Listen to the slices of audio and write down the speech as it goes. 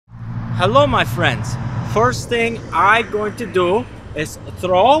Hello my friends. First thing I'm going to do is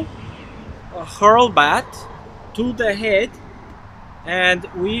throw a hurl bat to the head, and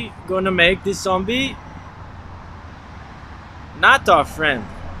we gonna make this zombie not our friend.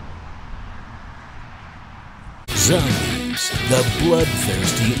 Zombies, the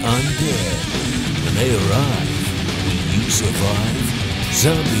bloodthirsty undead. When they arrive, will you survive?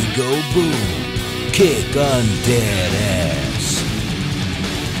 Zombie go boom, kick undead ass.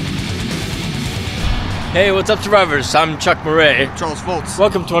 Hey, what's up survivors? I'm Chuck Murray. Charles Foltz.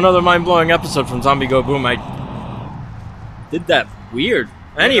 Welcome to another mind-blowing episode from Zombie Go Boom. I did that weird.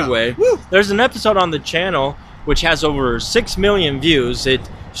 Anyway, Woo. there's an episode on the channel which has over 6 million views. It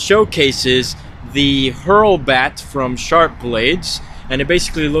showcases the hurl bat from Sharp Blades, and it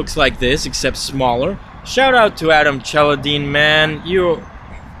basically looks like this except smaller. Shout out to Adam Cheladine, man.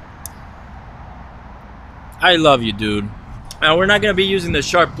 I love you, dude. Now, we're not going to be using the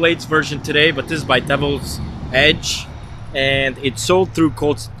Sharp Blades version today, but this is by Devil's Edge, and it's sold through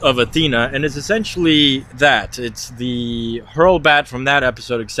Cult of Athena, and it's essentially that. It's the hurl bat from that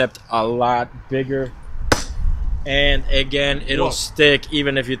episode, except a lot bigger. And again, it'll stick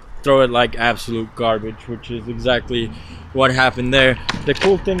even if you throw it like absolute garbage, which is exactly what happened there. The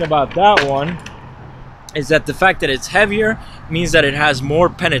cool thing about that one is that the fact that it's heavier means that it has more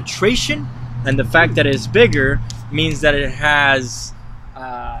penetration, and the fact that it's bigger means that it has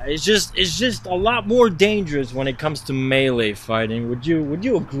it's just a lot more dangerous when it comes to melee fighting. Would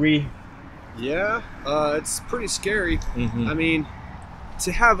you agree? Yeah, it's pretty scary. Mm-hmm. I mean,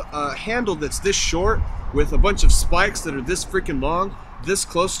 to have a handle that's this short with a bunch of spikes that are this freaking long, this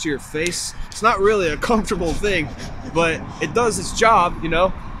close to your face, it's not really a comfortable thing, but it does its job, you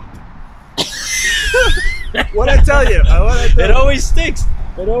know? What'd I tell you? It always sticks.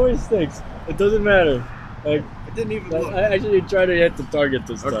 It always sticks. It doesn't matter. Like, I didn't even look. I actually try to hit the target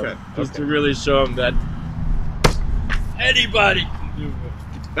this time, Okay, just okay. to really show them that anybody can do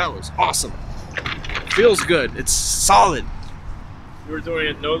it. That was awesome. Feels good. It's solid. You were doing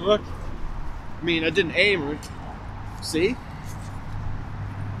it no look. I mean, I didn't aim. See?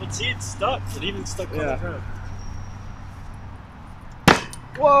 But see, it stuck. It even stuck on the Yeah. ground.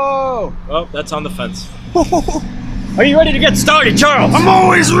 Whoa! Oh, that's on the fence. Are you ready to get started, Charles? I'm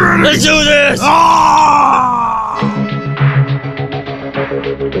always ready! Let's do this! Ah!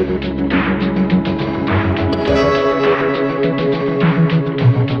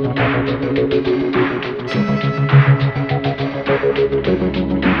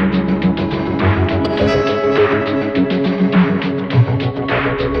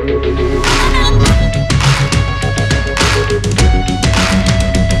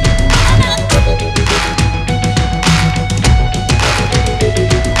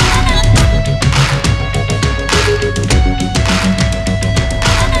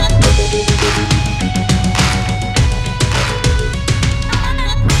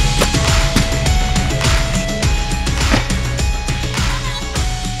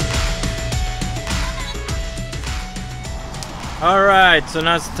 Alright, so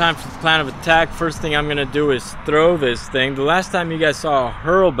now it's time for the plan of attack. First thing I'm going to do is throw this thing. The last time you guys saw a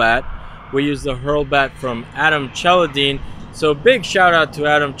hurl bat, we used the hurl bat from Adam Cheladine. So big shout out to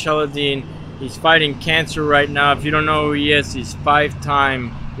Adam Cheladine. He's fighting cancer right now. If you don't know who he is, he's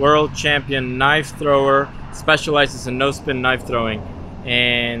 5-time world champion knife thrower. Specializes in no-spin knife throwing.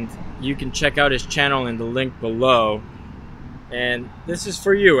 And you can check out his channel in the link below. And this is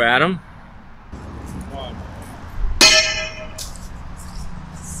for you, Adam.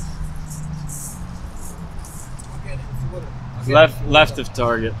 Left of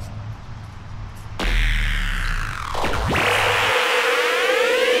target.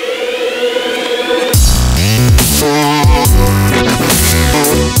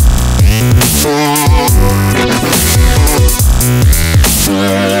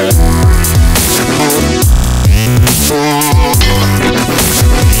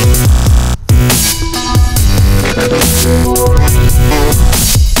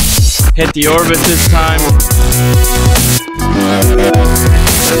 Hit the orbit this time.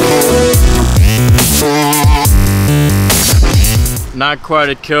 Not quite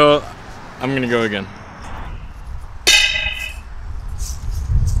a kill. I'm gonna go again.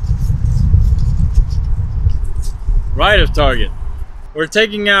 Right of target. We're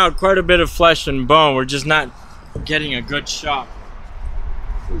taking out quite a bit of flesh and bone. We're just not getting a good shot.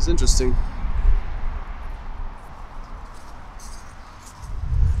 It was interesting.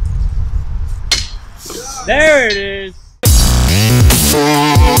 There it is.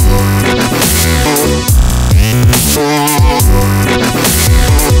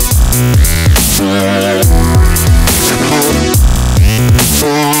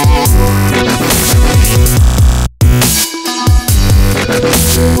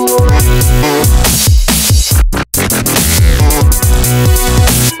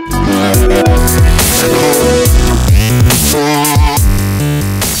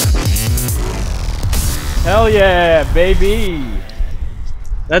 Hell yeah, baby.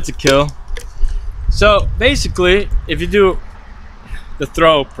 That's a kill. So basically, if you do the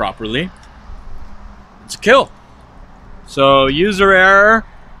throw properly, it's a kill. So user error,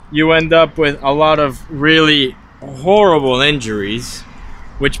 you end up with a lot of really horrible injuries,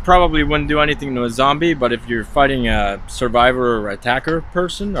 which probably wouldn't do anything to a zombie, but if you're fighting a survivor or attacker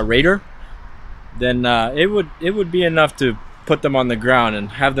person, a raider, then it would be enough to put them on the ground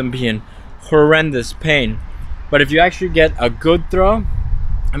and have them be in horrendous pain. But if you actually get a good throw,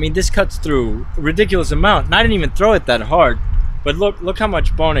 I mean, this cuts through a ridiculous amount. And I didn't even throw it that hard, but look how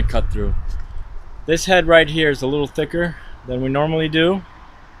much bone it cut through. This head right here is a little thicker than we normally do,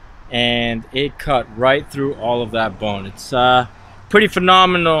 and it cut right through all of that bone. It's pretty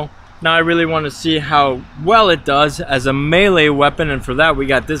phenomenal. Now I really want to see how well it does as a melee weapon, and for that we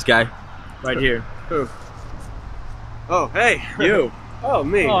got this guy right here. Who? Oh, hey. You. Oh,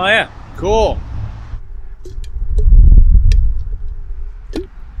 me. Oh yeah. Cool.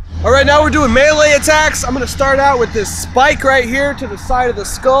 All right, now we're doing melee attacks. I'm gonna start out with this spike right here to the side of the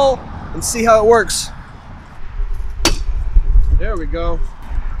skull and see how it works. There we go.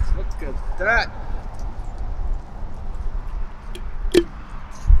 Look at that.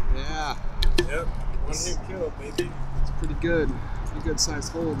 Yeah. Yep. One hit kill, baby. It's pretty good. Pretty good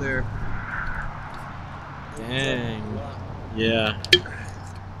sized hole there. Dang. Yeah.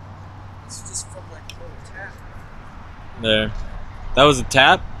 It's just from like a little tap. There. That was a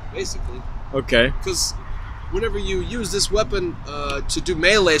tap? Basically. Okay. Because whenever you use this weapon to do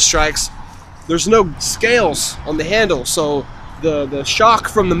melee strikes, there's no scales on the handle, so the shock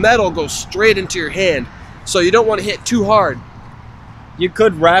from the metal goes straight into your hand. So you don't want to hit too hard. You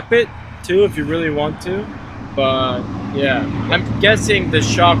could wrap it too if you really want to, but yeah. I'm guessing the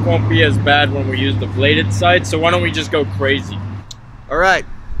shock won't be as bad when we use the bladed side, so why don't we just go crazy? All right,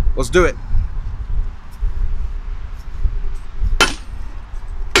 let's do it.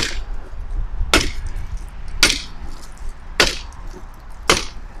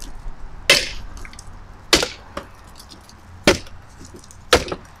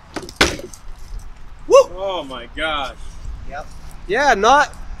 Oh my gosh. Yep. Yeah,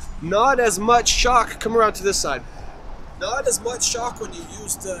 not as much shock. Come around to this side. Not as much shock when you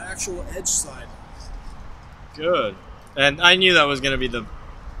use the actual edge side. Good. And I knew that was going to be the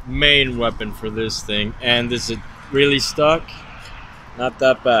main weapon for this thing. And is it really stuck? Not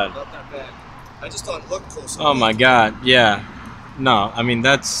that bad. Not that bad. I just thought it looked close. Oh my god, yeah. No, I mean,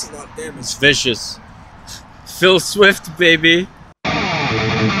 that's a lot of damage. it's vicious. Phil Swift, baby.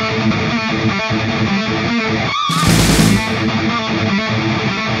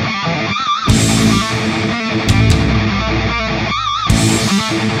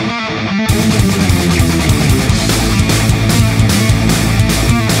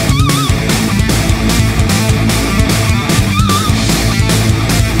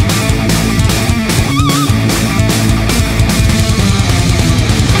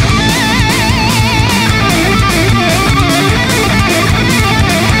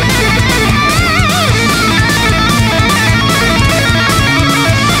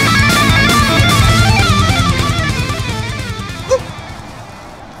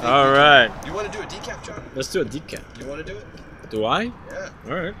 Alright. You want to do a decap, John? Let's do a decap. You want to do it? Do I? Yeah.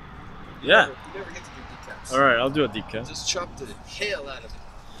 Alright. Yeah. You never get to do decaps. Alright, I'll do a decap. Just chop the hell out of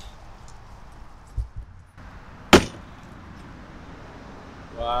it.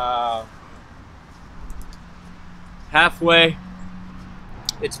 Wow. Halfway.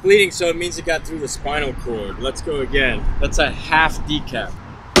 It's bleeding, so it means it got through the spinal cord. Let's go again. That's a half decap.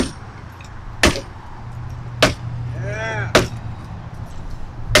 Yeah.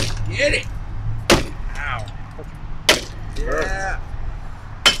 Get it. Ow. Yeah.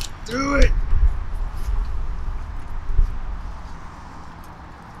 Do it.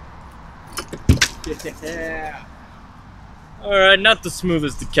 Yeah. Alright, not the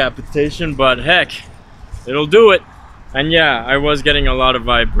smoothest decapitation, but heck, it'll do it. And yeah, I was getting a lot of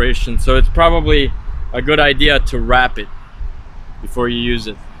vibration, so it's probably a good idea to wrap it before you use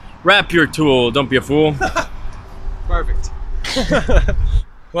it. Wrap your tool, don't be a fool. Perfect.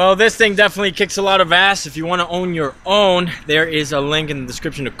 Well, this thing definitely kicks a lot of ass. If you want to own your own, there is a link in the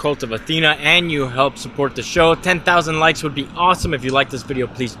description to Cult of Athena, and you help support the show. 10,000 likes would be awesome. If you like this video,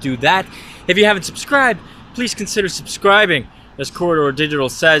 please do that. If you haven't subscribed, please consider subscribing, as Corridor Digital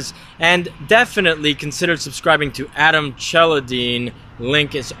says, and definitely consider subscribing to Adam Cheladine.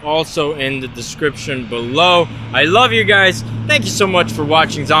 Link is also in the description below. I love you guys. Thank you so much for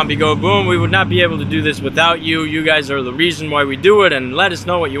watching Zombie Go Boom. We would not be able to do this without you. You guys are the reason why we do it, and let us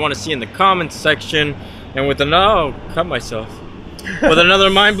know what you want to see in the comments section. And with cut myself. with another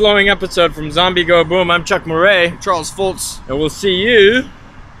mind-blowing episode from Zombie Go Boom. I'm Chuck Murray, Charles Fultz. and we'll see you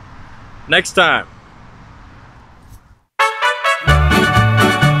next time.